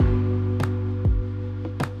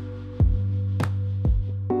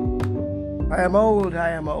I am old, I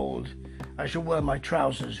am old. I shall wear my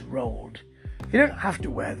trousers rolled. You don't have to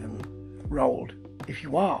wear them rolled if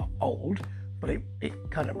you are old, but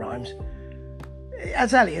it kind of rhymes.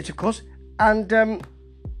 As Elliot, of course. And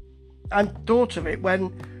I thought of it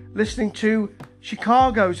when listening to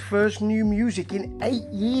Chicago's first new music in 8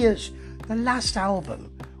 years. The last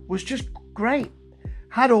album was just great.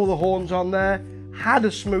 Had all the horns on there, had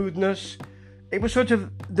a smoothness. It was sort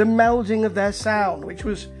of the melding of their sound, which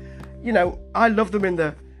was, you know, I loved them in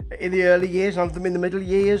the early years, I loved them in the middle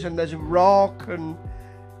years, and there's rock and,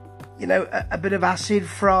 you know, a bit of acid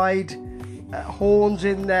fried horns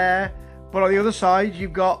in there. But on the other side,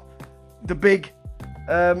 you've got the big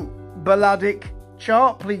balladic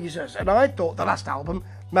chart pleasers. And I thought the last album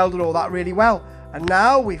melded all that really well. And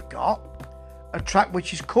now we've got a track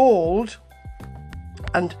which is called,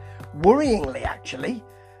 and worryingly actually,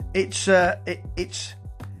 it's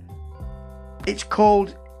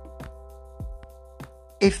called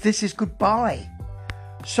If This Is Goodbye.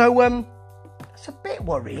 So it's a bit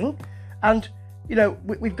worrying. And you know,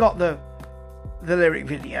 we've got the lyric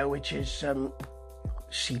video, which is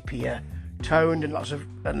sepia toned and lots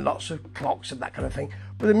of clocks and that kind of thing.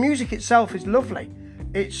 But the music itself is lovely.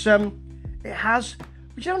 It has,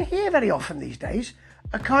 which you don't hear very often these days,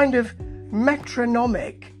 a kind of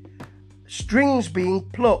metronomic strings being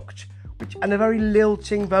plucked, and a very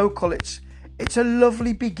lilting vocal. It's a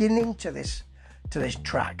lovely beginning to this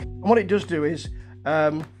track. And what it does do is,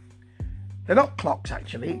 they're not clocks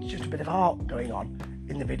actually, it's just a bit of art going on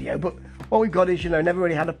in the video. But what we've got is, you know, never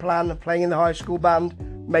really had a plan of playing in the high school band,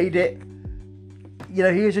 made it. You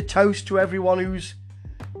know, here's a toast to everyone who's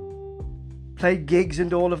played gigs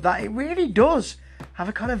and all of that. It really does have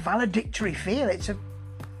a kind of valedictory feel. Is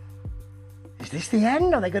this the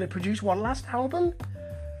end? Are they going to produce one last album?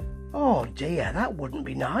 Oh dear, that wouldn't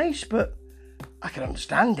be nice, but I can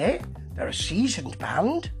understand it. They're a seasoned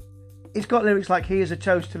band. It's got lyrics like, here's a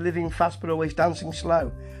toast to living fast but always dancing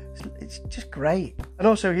slow. It's just great. And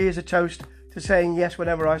also, here's a toast to saying yes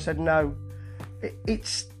whenever I said no.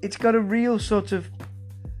 It's got a real sort of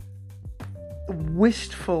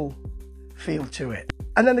wistful feel to it.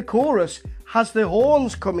 And then the chorus has the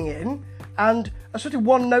horns coming in and a sort of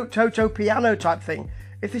one-note Toto piano type thing.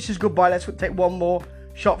 If this is goodbye, let's take one more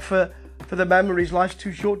shot for the memories. Life's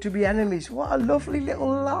too short to be enemies. What a lovely little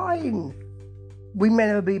line. We may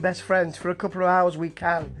never be best friends. For a couple of hours we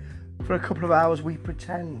can. For a couple of hours we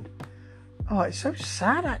pretend. Oh, it's so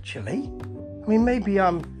sad actually. I mean, maybe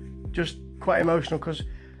I'm just quite emotional because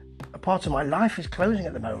a part of my life is closing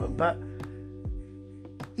at the moment, but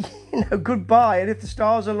you know, goodbye, and if the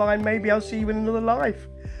stars align, maybe I'll see you in another life.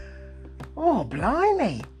 Oh,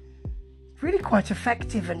 blimey. Really quite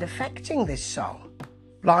effective and affecting, this song.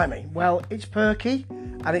 Blimey. Well, it's perky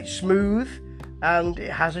and it's smooth and it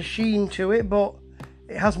has a sheen to it, but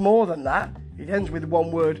it has more than that. It ends with one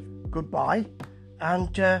word, goodbye,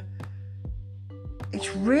 and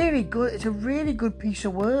it's really good. It's a really good piece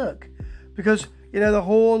of work because, you know, the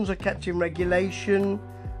horns are kept in regulation.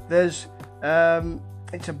 There's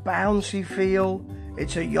it's a bouncy feel.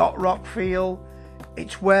 It's a yacht rock feel.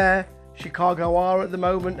 It's where Chicago are at the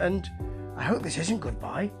moment, and I hope this isn't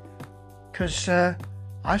goodbye because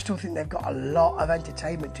I still think they've got a lot of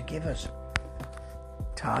entertainment to give us.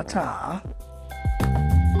 Ta-ta.